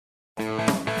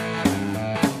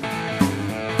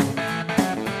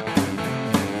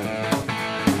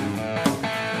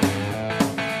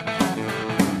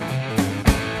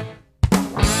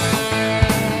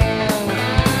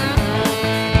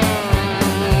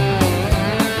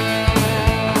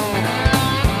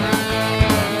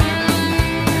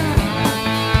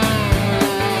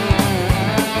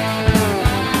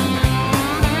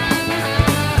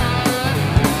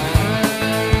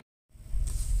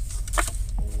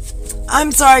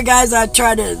I'm sorry guys, I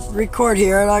tried to record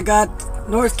here. I got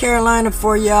North Carolina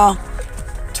for y'all.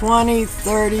 20,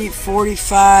 30,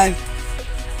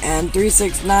 45, and $3,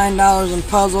 $6, $9 in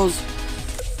puzzles.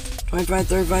 25,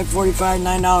 35, 45,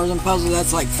 $9 in puzzles.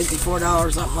 That's like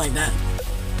 $54, something like that.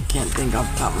 Can't think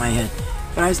off the top of my head.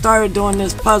 But I started doing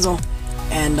this puzzle,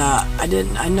 and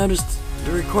I noticed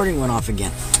the recording went off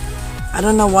again. I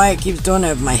don't know why it keeps doing it,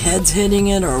 if my head's hitting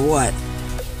it or what.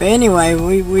 But anyway,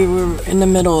 we were in the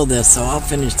middle of this, so I'll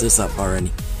finish this up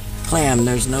already. Clam,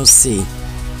 there's no C.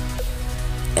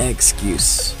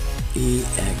 Excuse.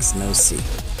 EX, no C.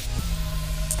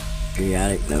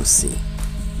 Periodic, no C.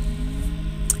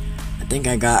 I think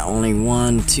I got only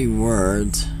 1, 2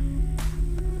 words.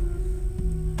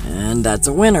 And that's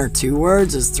a winner. 2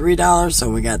 words is $3, so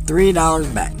we got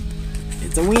 $3 back.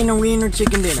 It's a wiener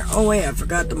chicken dinner. Oh wait, I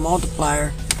forgot the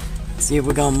multiplier. See if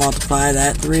we're gonna multiply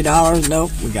that. $3.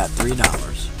 Nope, we got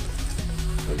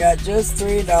 $3. We got just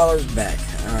 $3 back.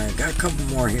 Alright, got a couple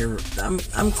more here.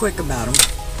 I'm quick about them.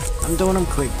 I'm doing them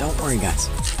quick. Don't worry, guys.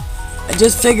 I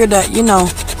just figured that, you know,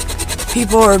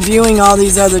 people are viewing all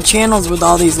these other channels with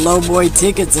all these low boy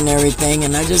tickets and everything,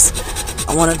 and I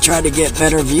want to try to get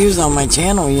better views on my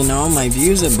channel, you know. My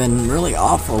views have been really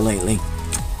awful lately.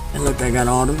 And look, I got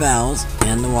all the vowels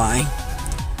and the Y.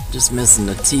 Just missing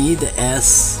the T, the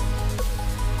S,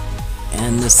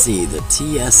 and the C. The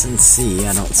T, S, and C,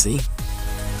 I don't see.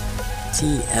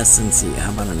 T, S, and C.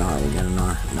 How about an R? We got an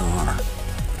R. No R.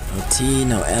 No T,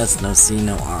 no S, no C,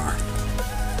 no R.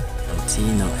 No T,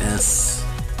 no S.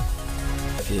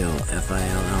 Feel,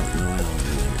 F-I-L-L, no L.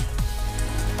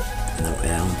 No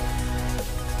L.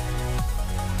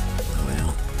 No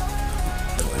L.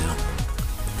 No L.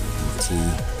 No T.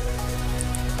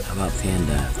 How about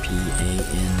panda?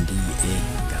 P-A-N-D-A.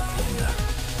 We got panda.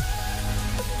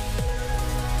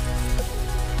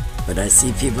 But I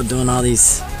see people doing all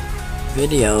these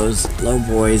videos, low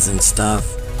boys and stuff,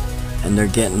 and they're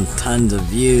getting tons of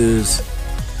views,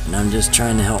 and I'm just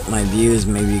trying to help my views.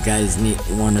 Maybe you guys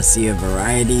want to see a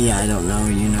variety. I don't know.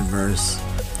 Universe.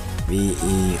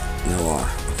 V-E, no R.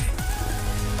 Okay.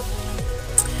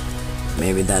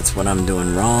 Maybe that's what I'm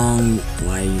doing wrong,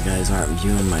 why you guys aren't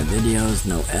viewing my videos.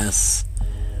 No S.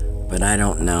 But I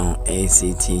don't know.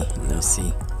 A-C-T, no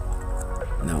C.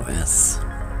 No S.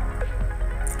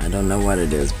 I don't know what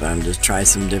it is, but I'm just trying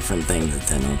some different things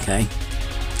then, okay?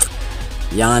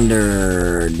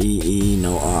 Yonder, D-E,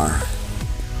 no R.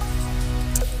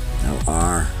 No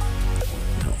R.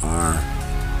 No R.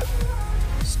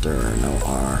 Stir, no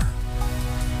R.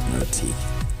 No T.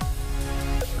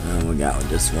 We got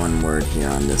just one word here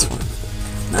on this one.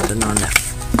 Nothing on that.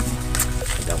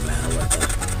 It don't matter what the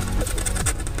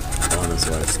bonus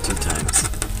was. 2 times.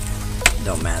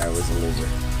 Don't matter, it was a loser.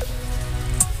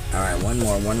 Alright, one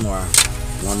more.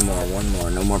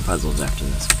 No more puzzles after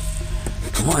this.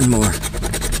 One more.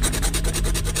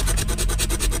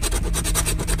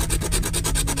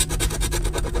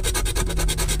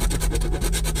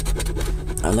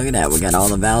 Oh, look at that. We got all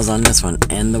the vowels on this one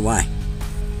and the Y.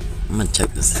 I'm gonna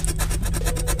check this.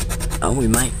 Oh, we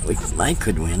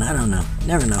could win. I don't know.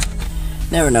 Never know.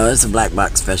 It's a black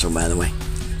box special, by the way.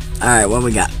 Alright, what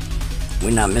we got?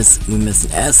 We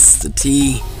missing S, the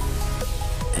T,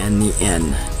 and the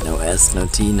N. No S, no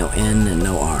T, no N, and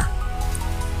no R.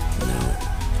 No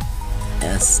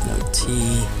S, no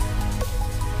T,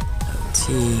 no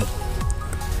T,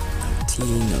 no T,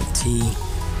 no T,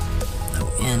 no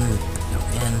N, no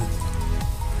N,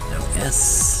 no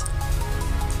S,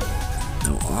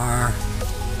 no R,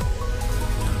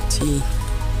 no T,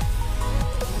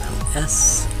 no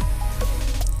S.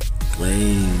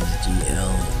 Glaze,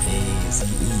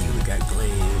 G-L-A-Z-E, we got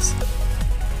glaze.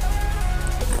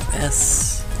 No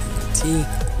S, no T,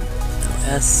 no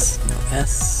S, no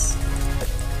S,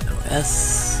 no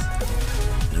S,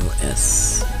 no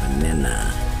S, banana,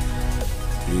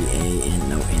 B-A-N,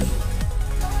 no N.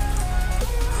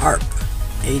 Harp,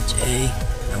 H-A,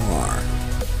 no R.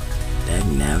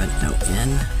 Dagnabbit, no N.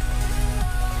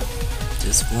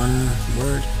 Just one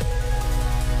word.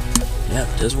 Yep,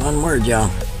 just one word, y'all.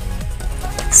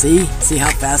 See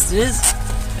how fast it is?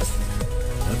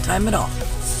 No time at all.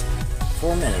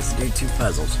 4 minutes to do 2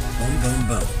 puzzles. Boom, boom,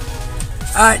 boom.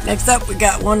 Alright, next up we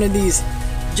got one of these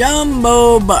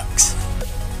jumbo bucks.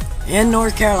 In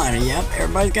North Carolina, yep,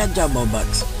 everybody's got jumbo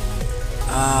bucks.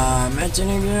 Mention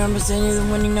any of your numbers, any of the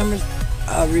winning numbers.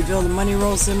 Reveal the money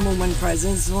roll symbol, win prize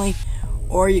instantly.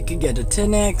 Or you could get a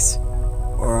 10x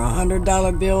or a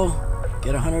 $100 bill,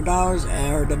 get $100,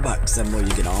 or the buck symbol,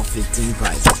 you get all 15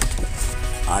 prizes.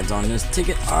 Odds on this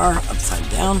ticket are upside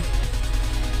down.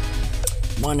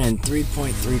 1 in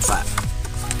 3.35.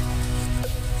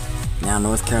 Now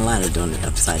North Carolina doing the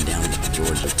upside down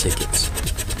Georgia tickets.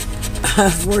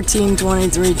 14,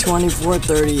 23, 24,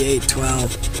 38,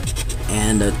 12,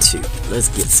 and a 2. Let's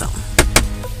get something.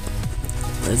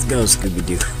 Let's go,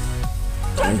 Scooby-Doo.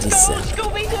 27.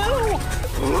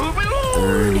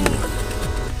 31.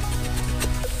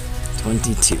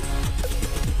 22.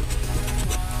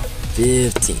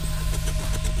 15.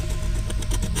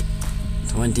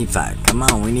 25. Come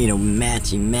on, we need a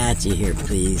matchy here,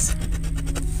 please.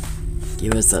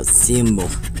 Give us a symbol.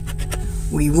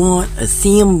 We want a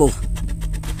symbol.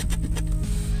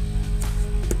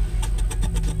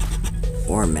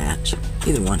 Or a match.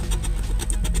 Either one.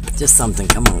 Just something.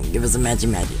 Come on, give us a matchy.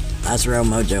 Last row,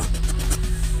 Mojo.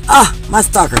 Ah, my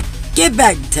stalker. Get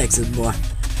back to Texas, boy.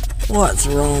 What's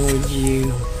wrong with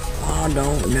you? I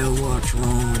don't know what's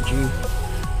wrong with you.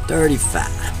 35.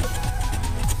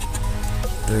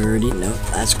 30. Nope,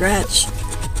 that's scratch.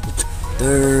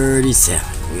 37.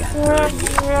 We got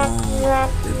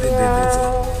 38.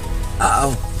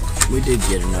 Uh-oh. We did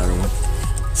get another one.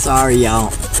 Sorry,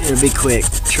 y'all. It'll be quick.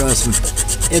 Trust me.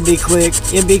 It'll be quick.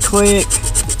 It'll be quick.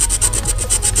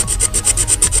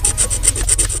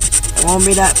 It won't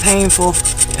be that painful.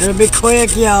 It'll be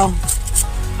quick, y'all.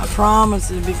 I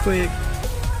promise it'll be quick.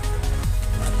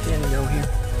 My pen go here.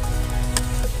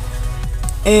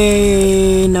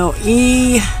 A, no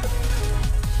E.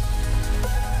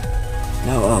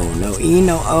 No O. No E,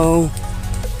 no O.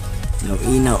 No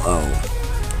E, no O.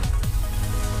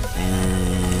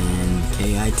 And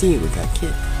K-I-T. We got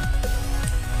kit.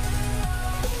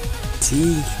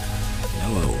 T. No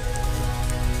O.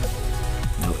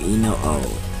 No E, no O.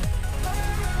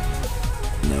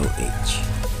 No H.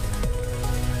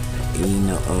 No E,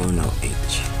 no O, no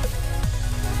H.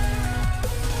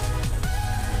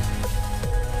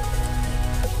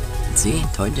 See?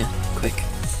 Told ya. Quick.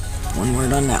 One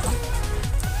word on that one.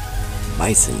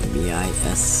 Bison.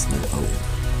 B-I-S. No O.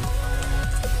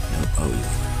 No O.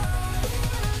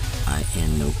 I-N.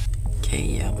 No K.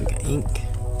 Yeah, we got ink.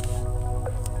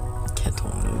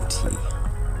 Kettle. No T.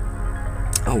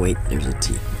 Oh, wait. There's a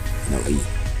T. No E.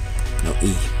 No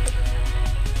E.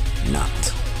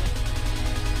 Not.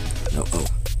 No O.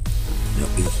 No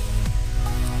E.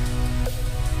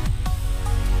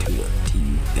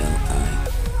 T-U-L-I.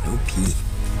 No P.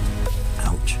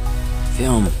 Ouch.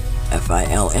 Film.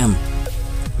 F-I-L-M.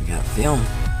 We got film.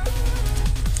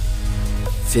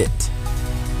 Fit.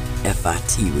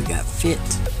 F-I-T. We got fit.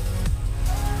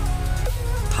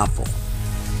 Topple.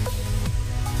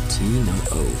 T. No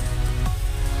O.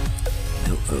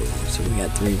 No O. So we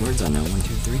got 3 words on that. 1, 2,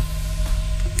 3.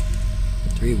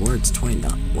 3 words,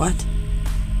 $20. What?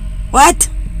 What?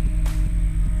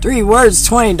 3 words,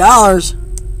 $20.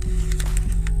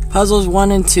 Puzzles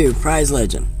 1 and 2. Prize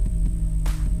Legend.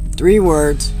 3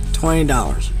 words,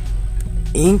 $20.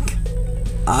 Ink.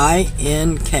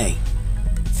 I-N-K.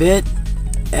 Fit.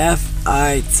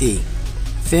 F-I-T.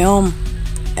 Film.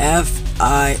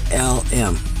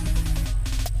 F-I-L-M.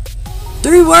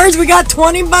 3 words. We got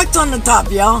 $20 on the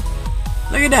top, y'all.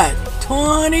 Look at that.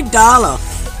 $20.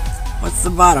 What's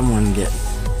the bottom one get?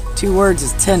 2 words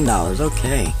is $10.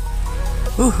 Okay.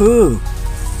 Woohoo.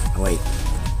 Oh, wait.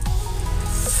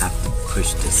 I have to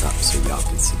push this up so y'all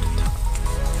can see the top.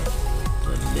 The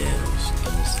letters.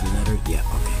 Can you see the letter? Yeah,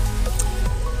 okay.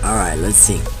 Alright, let's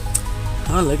see.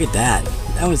 Oh, look at that.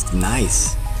 That was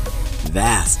nice.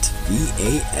 Vast.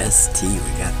 V-A-S-T.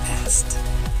 We got vast.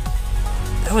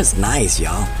 That was nice,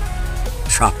 y'all.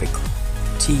 Tropical.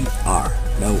 T-R.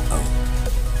 No O.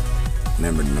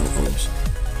 Remember no O's.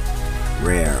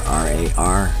 Rare.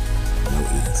 R-A-R. No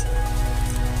E's.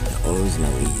 No O's, no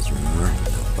E's. Remember?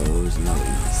 No O's, no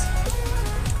E's.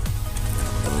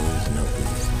 No O's, no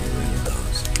E's. Get rid of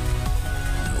those.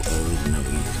 No O's, no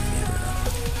E's. Get rid of.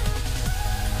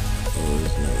 No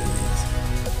O's, no E's.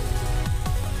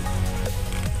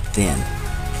 Thin.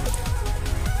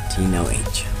 T, no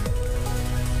H.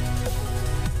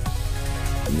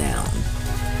 Noun.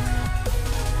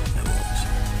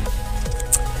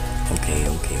 Okay.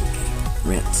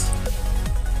 Rinse.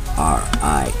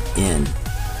 R-I-N-S.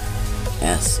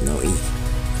 No E.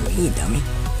 No E, dummy.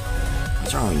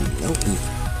 What's wrong with you? No E.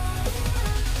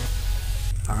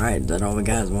 Alright, is that all we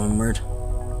got? Is 1 word?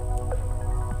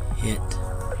 Hit.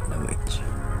 No H.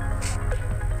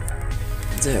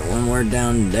 That's it. 1 word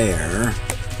down there.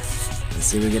 Let's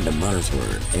see if we get the bonus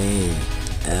word.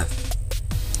 A-F-L.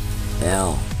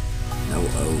 No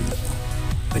O.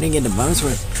 We didn't get the bonus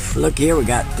word. Look here, we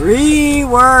got 3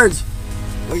 words.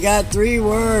 We got 3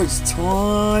 words.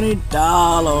 $20.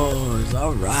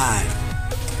 Alright.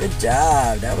 Good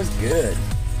job. That was good.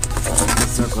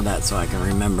 Let's circle that so I can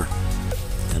remember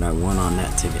that I won on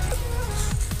that ticket.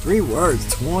 3 words,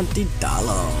 $20.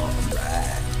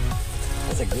 Alright.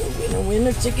 That's a good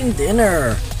winner chicken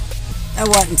dinner. That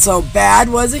wasn't so bad,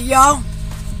 was it, y'all?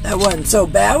 That wasn't so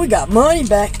bad. We got money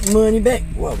back.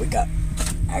 Well, we got...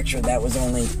 Actually, that was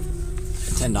only a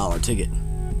 $10 ticket.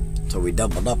 So we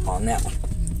doubled up on that one.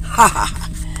 Ha ha.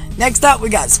 Next up, we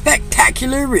got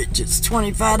Spectacular Riches.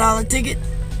 $25 ticket.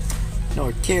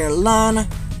 North Carolina.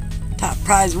 Top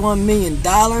prize $1 million.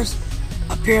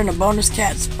 Up here in the bonus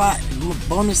cash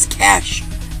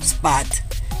spot,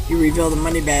 you reveal the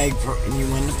money bag and you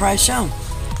win the prize shown.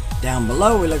 Down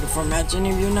below, we're looking for match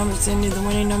any of your numbers, send you the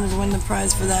winning numbers, win the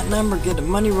prize for that number, get a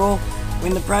money roll,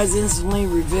 win the prize instantly,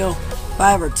 reveal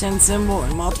 5 or 10 symbol,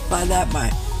 and multiply that by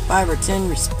 5 or 10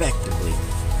 respectively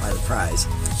by the prize.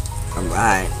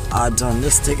 Alright, odds on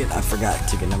this ticket, I forgot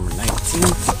ticket number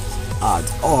 19.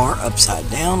 Odds are upside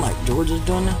down like George is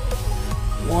doing now.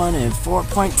 1 in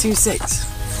 4.26.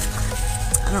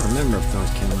 I don't remember if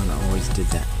North Carolina always did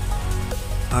that.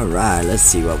 Alright, let's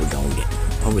see what we're gonna get.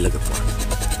 What are we looking for?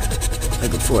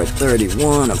 Looking for a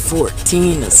 31, a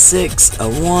 14, a 6, a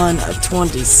 1, a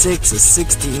 26, a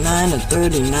 69, a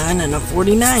 39, and a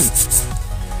 49.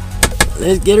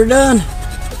 Let's get her done.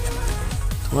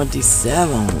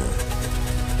 27.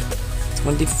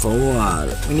 24.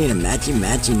 We need a matchy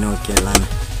North Carolina.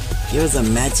 Give us a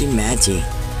matchy.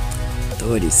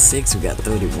 36. We got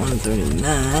 31,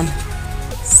 39,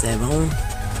 7,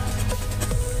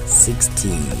 16.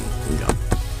 We go.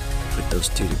 Put those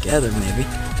two together, maybe.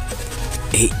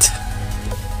 8.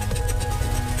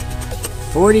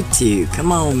 42.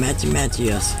 Come on,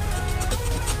 matchy us.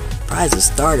 Prizes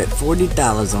start at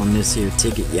 $40 on this here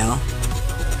ticket, y'all.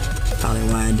 Probably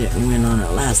why I didn't win on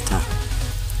it last time.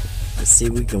 Let's see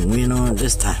if we can win on it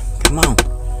this time. Come on.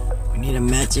 We need a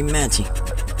matchy.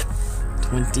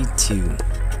 22.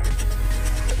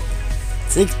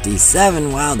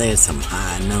 67. Wow, there's some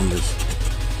high numbers.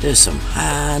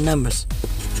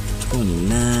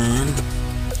 29.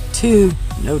 2.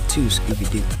 No 2,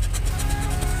 Scooby-Doo.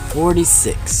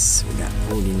 46. We got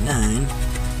 49.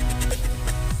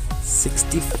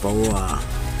 64.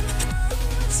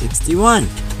 61.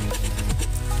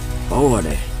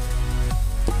 40.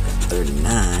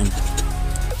 39.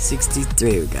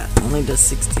 63. We got only the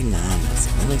 69. That's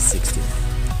only 69.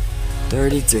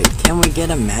 33. Can we get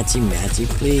a matchy,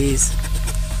 please?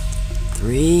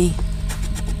 3.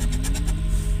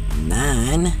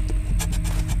 9.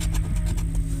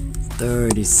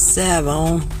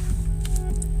 37.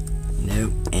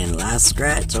 Nope. And last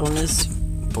scratch on this,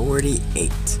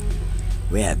 48.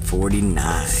 We had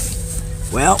 49.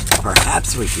 Well,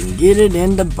 perhaps we can get it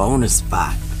in the bonus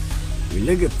spot. We're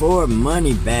looking for a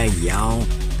money bag, y'all.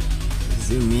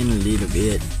 Zoom in a little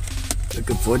bit.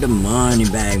 Looking for the money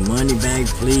bag. Money bag,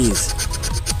 please.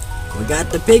 We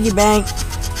got the piggy bank.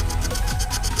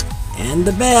 And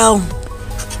the bell.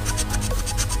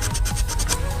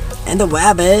 And the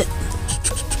wabbit.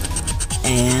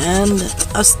 And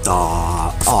a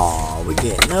star. Aw, we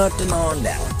get nothing on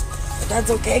that one. But that's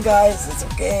okay, guys. It's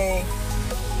okay.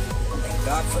 Thank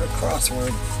God for the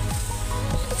crossword.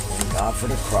 Thank God for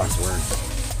the crossword.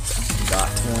 We got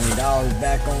 $20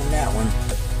 back on that one.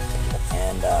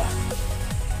 And, I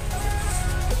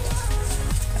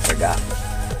forgot.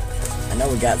 I know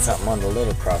we got something on the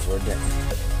little crossword, didn't we?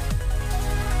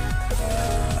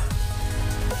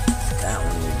 That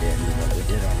one we didn't, but we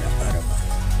did on the other one.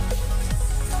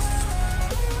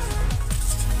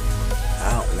 I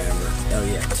don't remember. Oh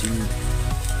yeah,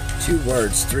 two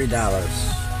words, $3.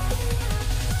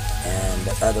 And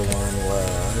the other one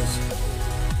was,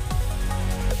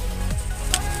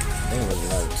 I think it was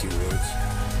another 2 words.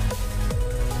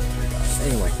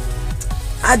 Anyway,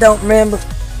 I don't remember.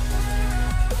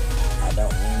 What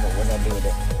did I do with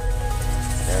it?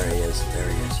 There he is.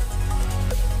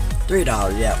 $3,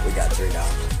 yeah, we got $3.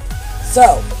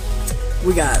 So,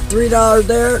 we got $3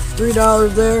 there,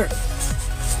 $3 there.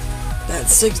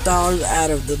 That's $6 out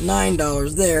of the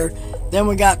 $9 there. Then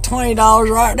we got $20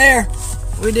 right there.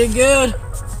 We did good.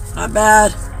 Not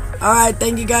bad. Alright,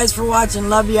 thank you guys for watching.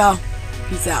 Love y'all.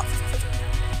 Peace out.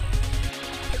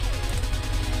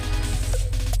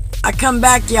 I come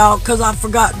back, y'all, because I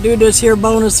forgot to do this here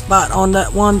bonus spot on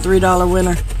that one $3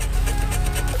 winner.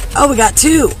 Oh, we got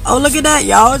 2. Oh, look at that,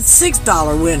 y'all. It's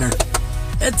 $6 winner.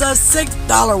 It's a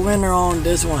 $6 winner on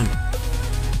this one.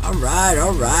 Alright.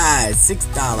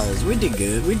 $6. We did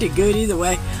good. We did good either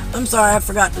way. I'm sorry I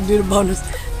forgot to do the bonus.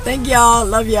 Thank y'all.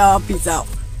 Love y'all. Peace out.